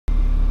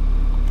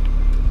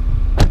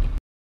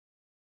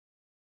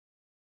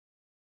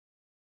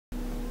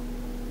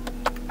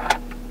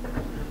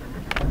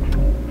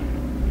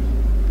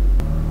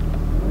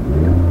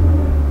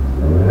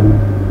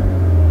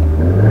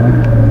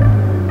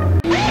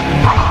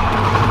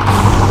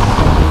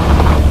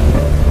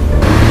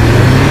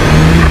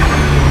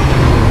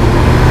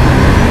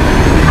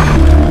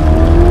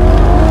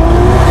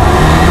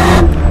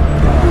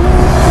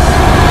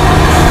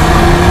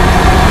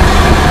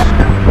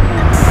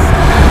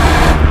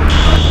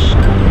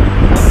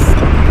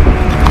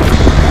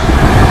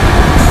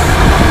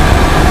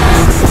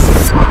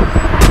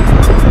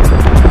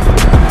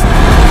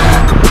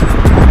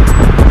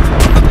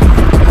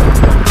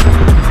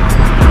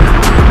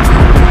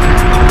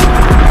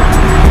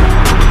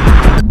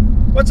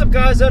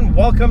up guys, and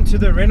welcome to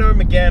the Renault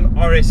Megane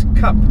RS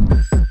Cup.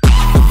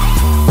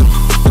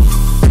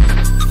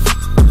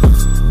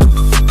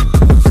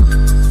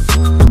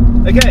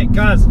 Okay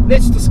guys,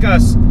 let's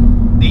discuss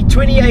the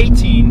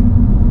 2018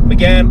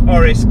 Megane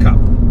RS Cup.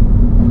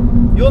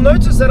 You'll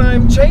notice that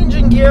I'm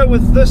changing gear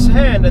with this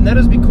hand, and that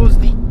is because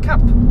the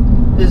Cup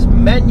is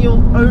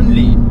manual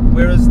only,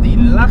 whereas the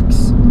Lux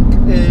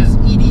is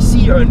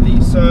EDC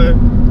only. So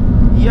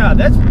yeah,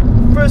 that's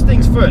first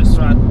things first,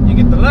 right? You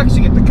get the Lux,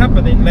 you get the Cup,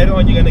 and then later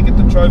on you're going to get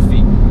the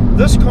trophy.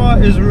 This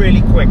car is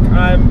really quick.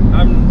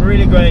 I'm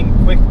really going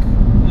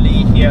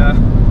quickly here.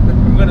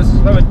 I'm going to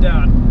slow it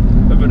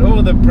down, but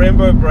all the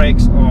Brembo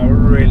brakes are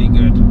really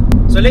good.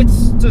 So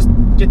let's just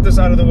get this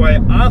out of the way.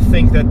 I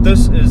think that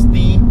this is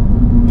the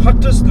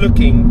hottest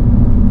looking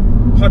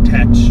hot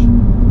hatch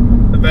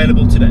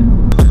available today.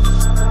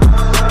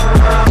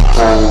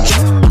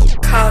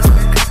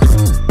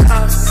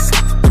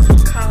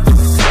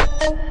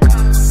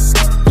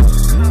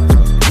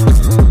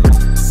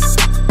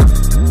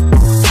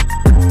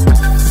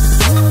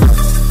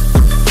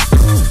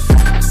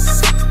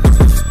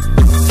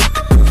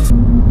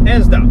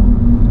 Hands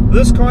down,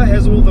 this car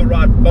has all the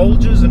right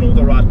bulges in all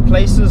the right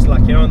places,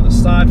 like here on the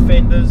side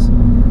fenders.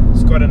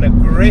 It's got an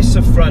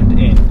aggressive front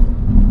end.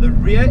 The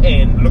rear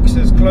end looks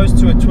as close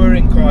to a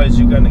touring car as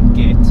you're going to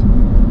get.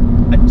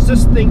 I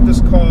just think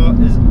this car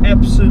is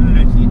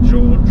absolutely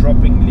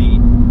jaw-droppingly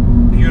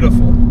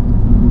beautiful,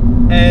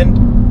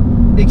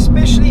 and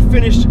especially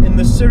finished in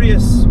the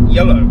Sirius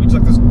yellow, which is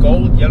like this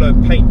gold yellow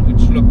paint,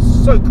 which looks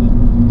so cool.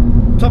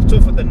 Topped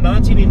off with the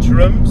 19-inch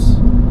rims.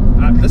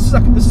 This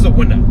is a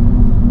winner.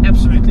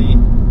 Absolutely,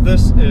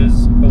 this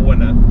is a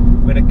winner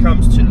when it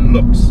comes to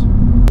looks.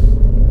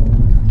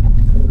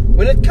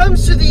 When it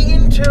comes to the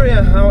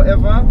interior,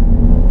 however,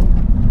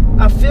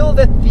 I feel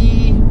that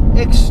the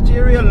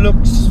exterior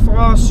looks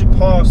far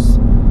surpass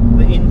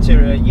the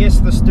interior. Yes,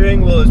 the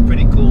steering wheel is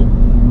pretty cool,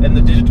 and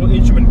the digital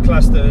instrument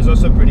cluster is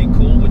also pretty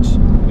cool, which,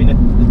 I mean,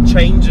 it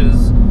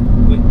changes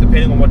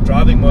depending on what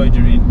driving mode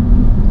you're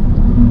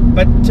in.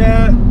 But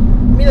I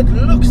mean, it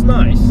looks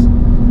nice.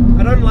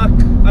 I don't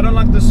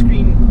like the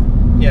screen.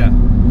 Yeah, I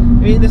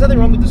mean, there's nothing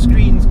wrong with the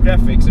screen's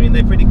graphics. I mean,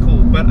 they're pretty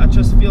cool, but I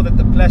just feel that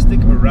the plastic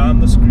around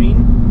the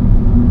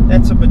screen,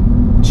 that's a bit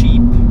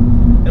cheap.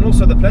 And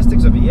also the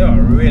plastics over here are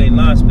really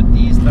nice, but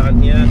these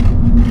down here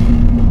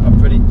are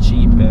pretty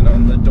cheap, and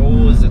on the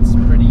doors it's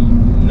pretty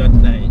not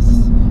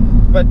nice.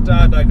 But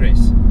I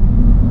digress.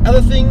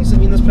 Other things, I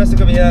mean, this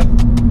plastic over here,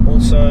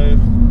 also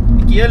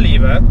the gear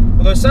lever,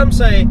 although some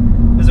say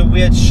there's a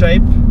weird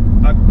shape,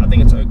 I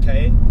think it's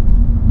okay.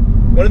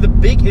 One of the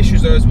big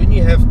issues though is when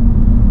you have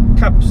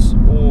cups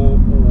or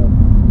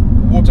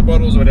water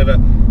bottles or whatever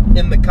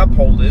in the cup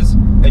holders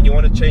and you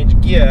want to change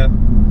gear,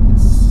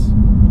 it's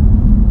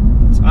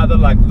either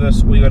like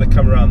this or you got to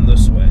come around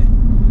this way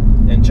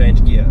and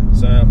change gear.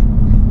 So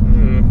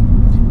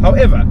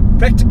however,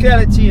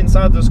 practicality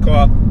inside this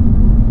car,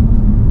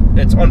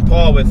 it's on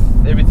par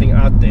with everything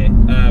out there.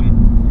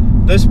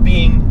 This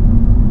being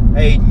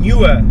a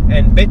newer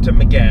and better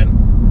Megane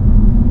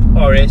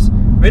RS,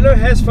 Renault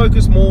has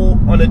focused more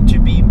on it to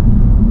be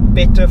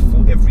better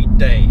for every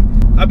day.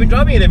 I've been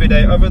driving it every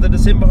day over the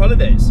December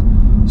holidays,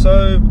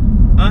 so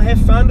I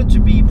have found it to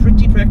be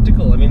pretty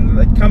practical. I mean,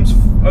 it comes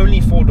only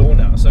 4-door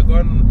now, so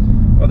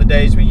gone are the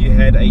days where you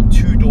had a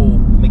 2-door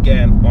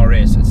Megane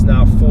RS. It's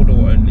now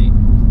 4-door only.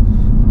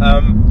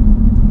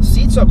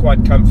 Seats are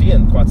quite comfy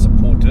and quite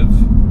supportive.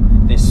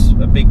 There's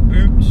a big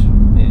boot,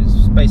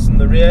 there's space in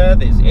the rear,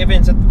 there's air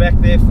vents at the back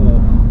there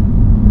for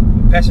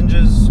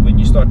passengers when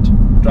you start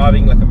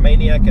driving like a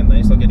maniac and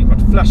they start getting hot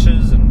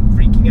flushes and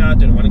freaking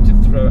out and wanting to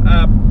throw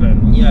up,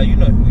 and yeah, you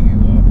know who you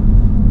are.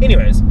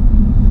 Anyways,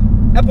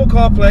 Apple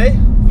CarPlay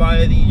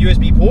via the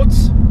USB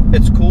ports,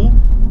 it's cool,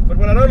 but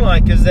what I don't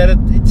like is that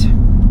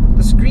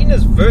the screen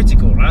is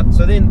vertical, right?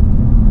 So then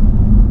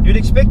you'd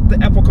expect the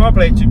Apple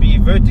CarPlay to be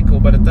vertical,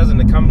 but it doesn't.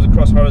 It comes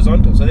across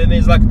horizontal, so then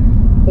there's like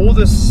all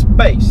this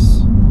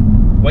space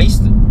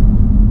wasted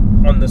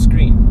on the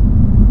screen.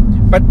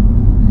 But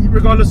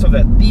regardless of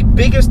that, the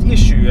biggest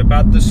issue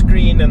about the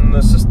screen and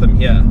the system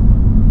here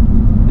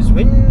is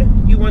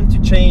when you want to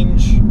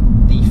change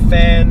the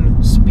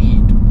fan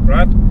speed,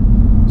 right?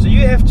 So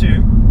you have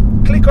to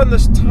click on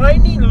this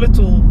tiny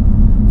little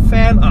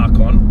fan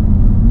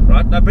icon,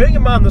 right? Now bearing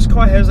in mind this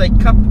car has a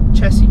Cup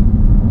chassis,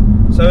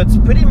 so it's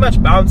pretty much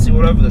bouncy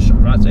all over the shop,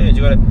 right? So anyways,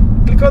 you got to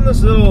click on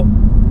this little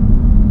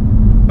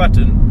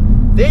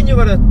button, then you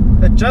got to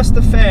adjust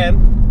the fan.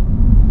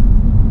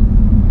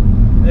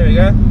 There we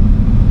go.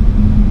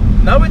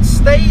 Now it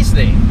stays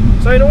there.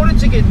 So in order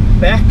to get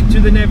back to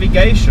the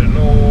navigation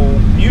or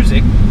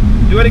music,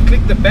 you got to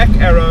click the back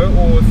arrow,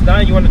 or if now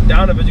you want it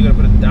down a bit, you got to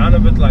put it down a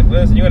bit like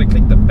this, and you got to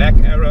click the back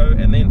arrow,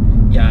 and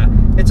then yeah,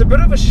 it's a bit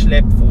of a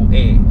schlep for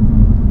air.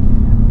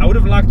 I would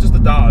have liked just the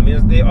dial. I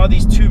mean, there are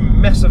these two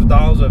massive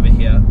dials over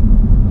here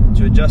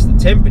to adjust the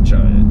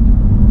temperature.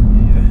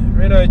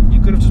 Renault,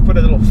 you could have just put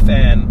a little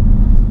fan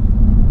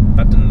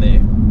button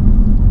there.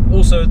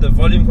 Also, the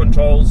volume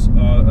controls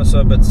are also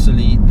a bit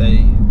silly.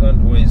 They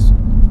don't always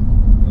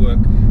work.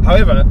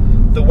 However,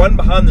 the one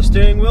behind the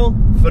steering wheel,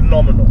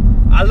 phenomenal.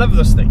 I love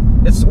this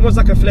thing. It's almost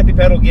like a flappy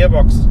paddle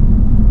gearbox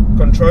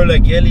controller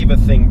gear lever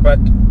thing, but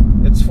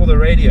it's for the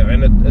radio,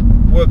 and it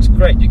works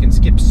great. You can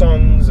skip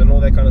songs and all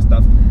that kind of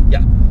stuff.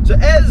 Yeah. So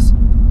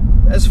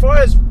as far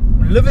as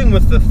living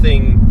with the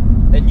thing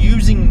and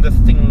using the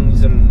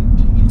things and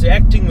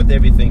interacting with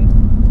everything,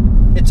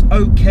 it's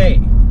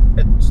okay.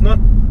 It's not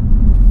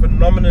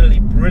phenomenally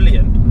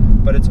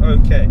brilliant, but it's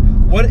okay.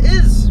 What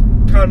is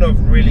kind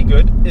of really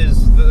good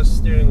is the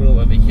steering wheel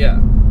over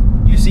here.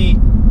 You see,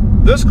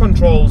 this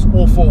controls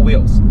all four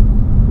wheels.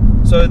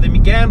 So the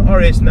Megane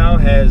RS now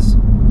has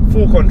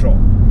 4 control,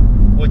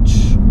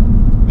 which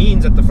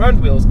means that the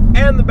front wheels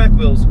and the back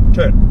wheels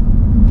turn.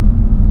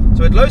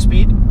 So at low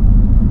speed,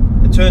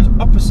 it turns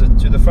opposite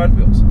to the front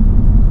wheels.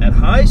 At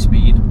high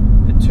speed,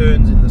 it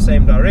turns in the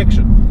same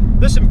direction.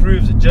 This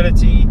improves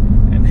agility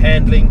and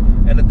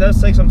handling, and it does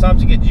take some time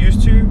to get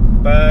used to,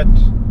 but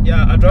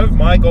yeah, I drove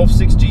my Golf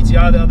 6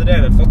 GTI the other day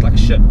and it felt like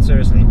shit,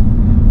 seriously.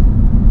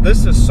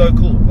 This is so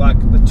cool, like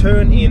the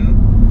turn in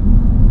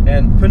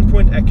and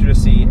pinpoint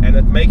accuracy, and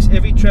it makes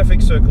every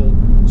traffic circle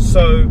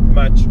so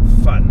much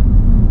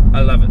fun.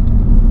 I love it.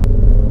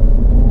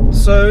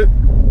 So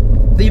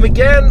the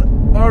Megane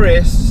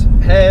RS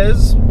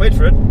has, wait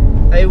for it,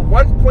 a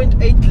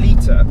 1.8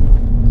 litre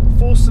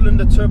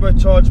 4-cylinder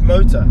turbocharged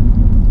motor,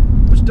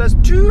 which does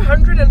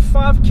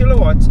 205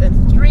 kilowatts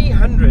and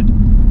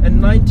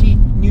 390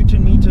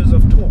 newton meters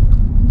of torque.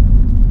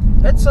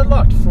 That's a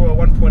lot for a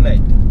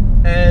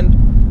 1.8, and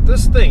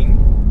this thing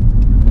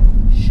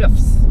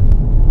shifts.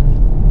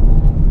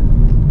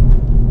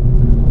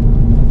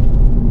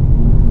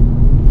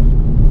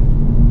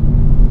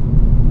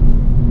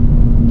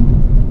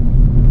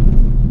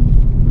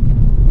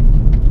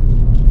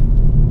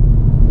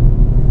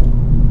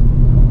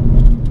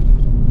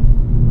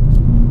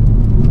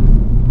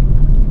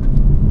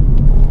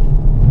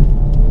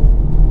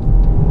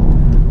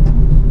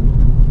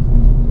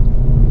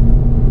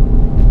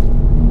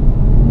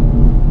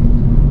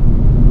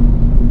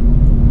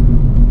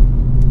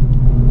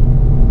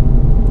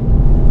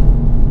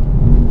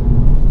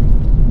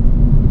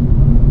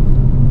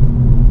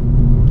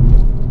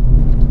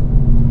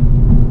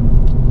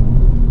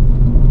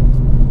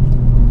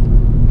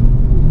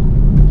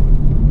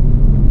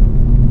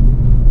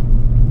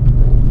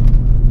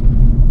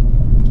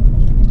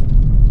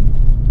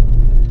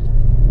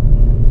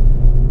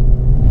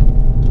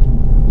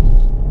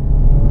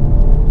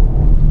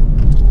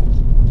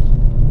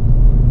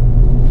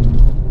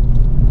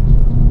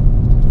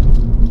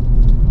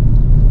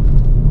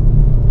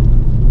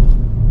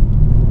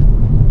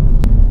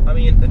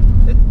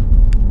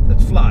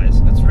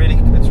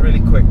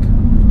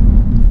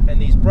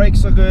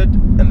 Brakes are good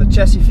and the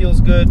chassis feels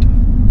good.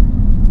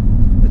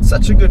 It's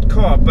such a good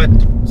car. But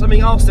something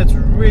else that's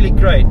really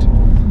great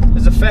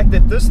is the fact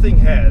that this thing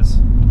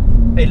has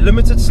a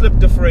limited slip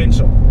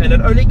differential, and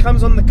it only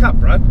comes on the Cup,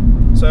 right?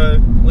 So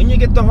when you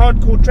get the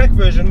hardcore track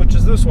version, which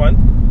is this one,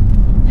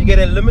 you get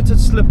a limited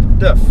slip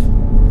diff.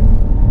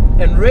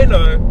 And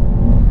Renault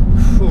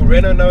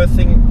know a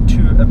thing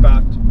too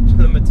about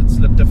limited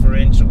slip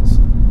differentials.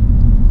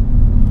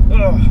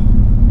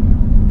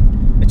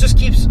 It just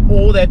keeps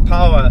all that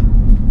power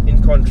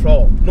in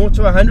control. 0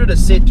 to 100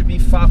 is said to be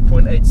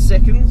 5.8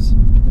 seconds.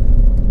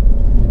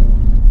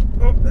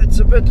 It's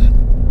a bit,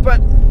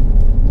 but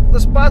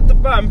despite the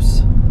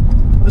bumps,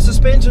 the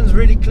suspension is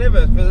really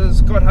clever because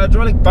it's got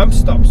hydraulic bump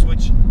stops,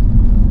 which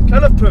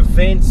kind of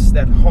prevents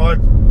that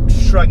hard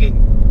shrugging,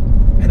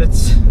 and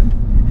it's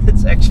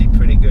actually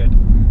pretty good.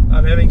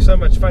 I'm having so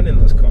much fun in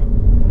this car.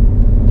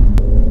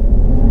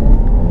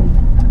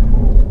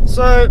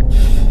 So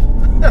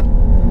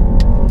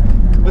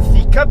with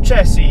the Cup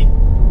chassis,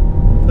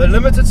 the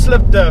limited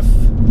slip diff,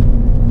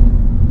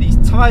 these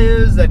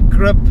tires, that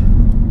grip,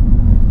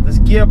 this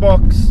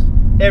gearbox,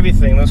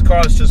 everything, this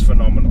car is just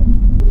phenomenal.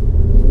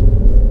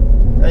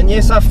 And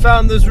yes, I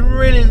found this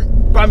really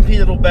bumpy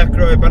little back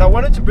road, but I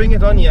wanted to bring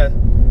it on here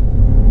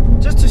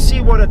just to see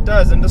what it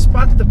does. And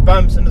despite the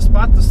bumps and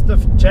despite the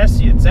stiff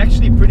chassis, it's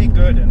actually pretty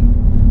good,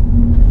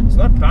 and it's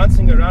not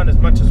bouncing around as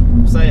much as,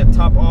 say, a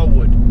Type R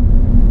would.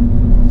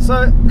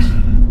 So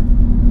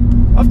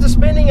after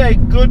spending a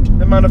good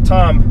amount of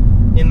time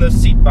in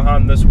this seat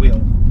behind this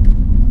wheel,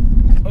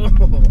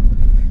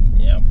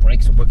 yeah,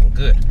 brakes are working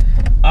good.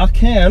 I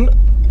can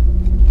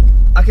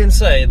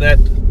say that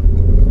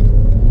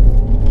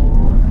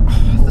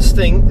this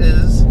thing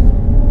is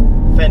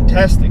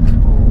fantastic.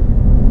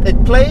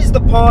 It plays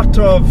the part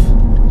of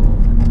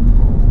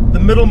the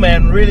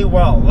middleman really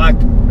well. Like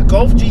a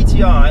Golf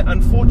GTI,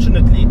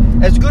 unfortunately,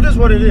 as good as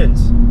what it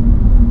is,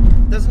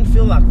 doesn't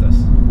feel like this.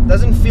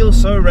 Doesn't feel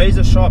so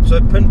razor sharp, so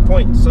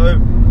pinpoint, so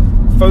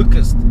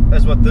focused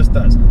as what this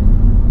does.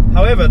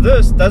 However,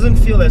 this doesn't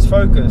feel as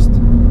focused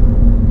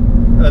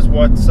as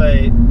what,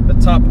 say, the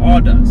Type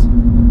R does,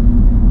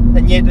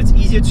 and yet it's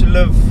easier to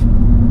live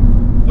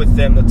with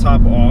than the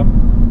Type R,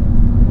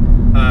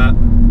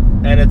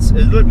 and it's a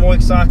little bit more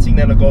exciting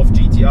than a Golf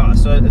GTR.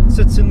 So it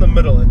sits in the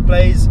middle. It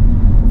plays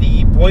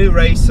the boy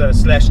racer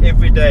slash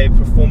everyday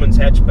performance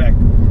hatchback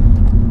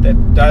that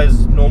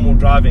does normal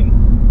driving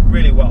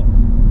really well.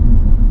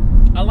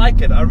 I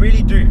like it, I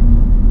really do.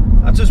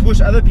 I just wish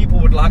other people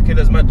would like it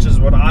as much as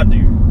what I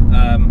do.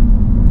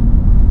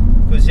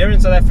 Because here in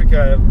South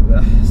Africa,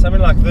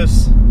 something like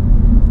this,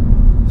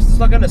 it's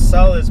not going to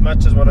sell as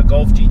much as what a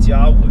Golf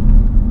GTI would,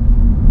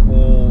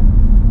 or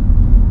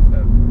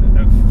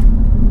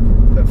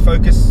a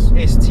Focus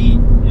ST,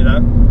 you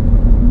know.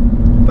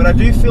 But I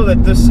do feel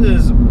that this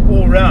is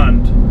all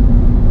round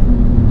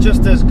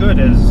just as good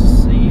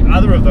as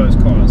either of those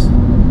cars.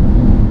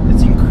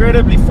 It's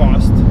incredibly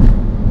fast.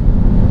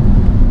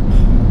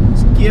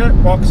 This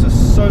gearbox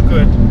is so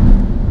good.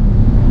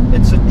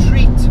 It's a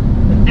treat,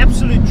 an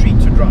absolute treat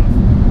to drive.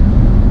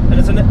 And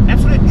it's an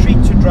absolute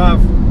treat to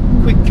drive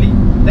quickly.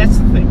 That's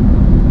the thing.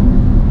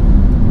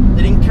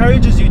 It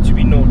encourages you to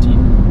be naughty.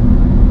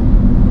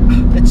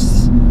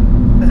 It's,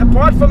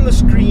 apart from the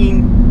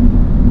screen,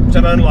 which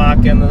I don't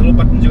like, and the little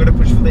buttons you got to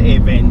push for the air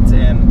vent,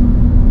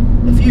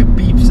 and a few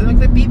beeps. Like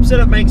the beeps that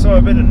it makes are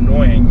a bit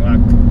annoying,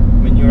 like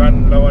when you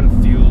run low on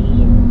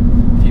fuel, or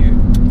if you,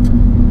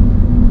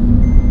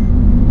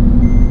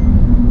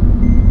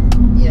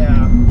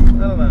 yeah,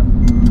 I don't know.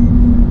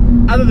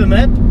 Other than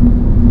that,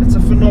 it's a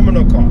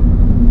phenomenal car.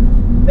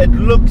 It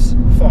looks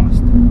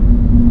fast.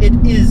 It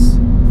is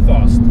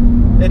fast.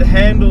 It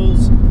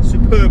handles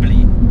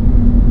superbly.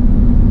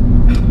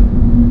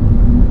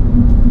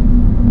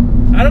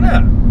 I don't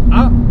know.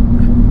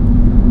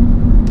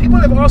 People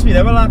have asked me,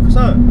 they were like,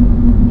 so,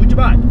 would you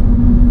buy it?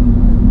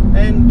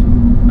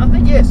 And I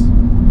think yes,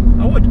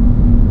 I would.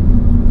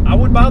 I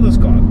would buy this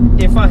car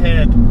if I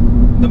had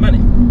the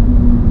money.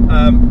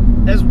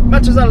 As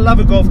much as I love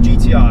a Golf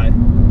GTI,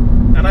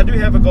 and I do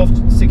have a Golf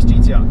 6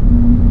 GTI,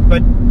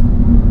 but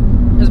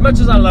as much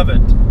as I love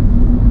it,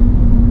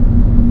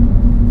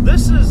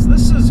 this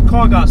is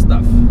car guy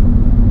stuff.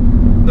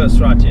 This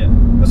right here.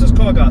 This is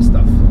car guy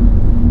stuff.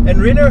 And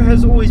Renault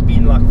has always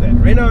been like that.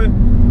 Renault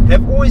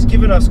have always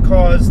given us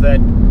cars that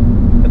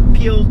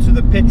appeal to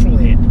the petrol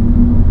head.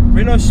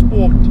 Renault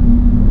Sport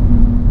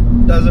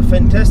does a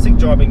fantastic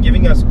job in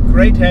giving us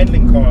great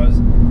handling cars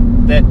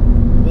that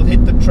will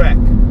hit the track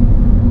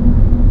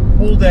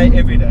all day,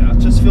 every day. I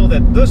just feel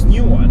that this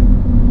new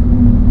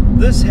one,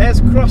 this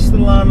has crossed the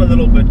line a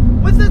little bit,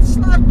 with a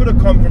slight bit of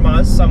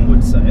compromise, some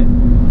would say,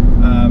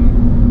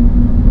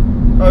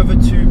 over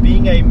to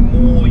being a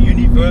more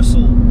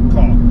universal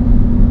car.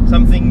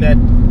 Something that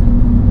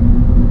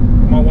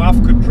my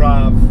wife could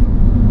drive,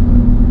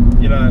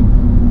 you know,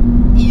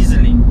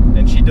 easily,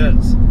 and she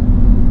does,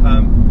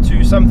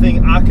 to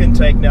something I can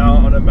take now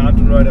on a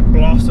mountain road and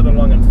blast it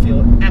along and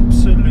feel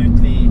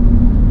absolutely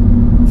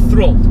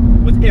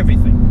thrilled with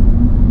everything.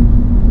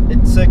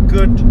 It's a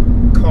good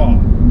car.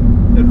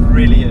 It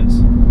really is.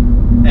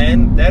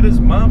 And that is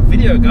my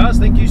video, guys.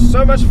 Thank you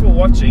so much for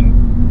watching,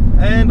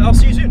 and I'll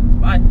see you soon.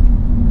 Bye.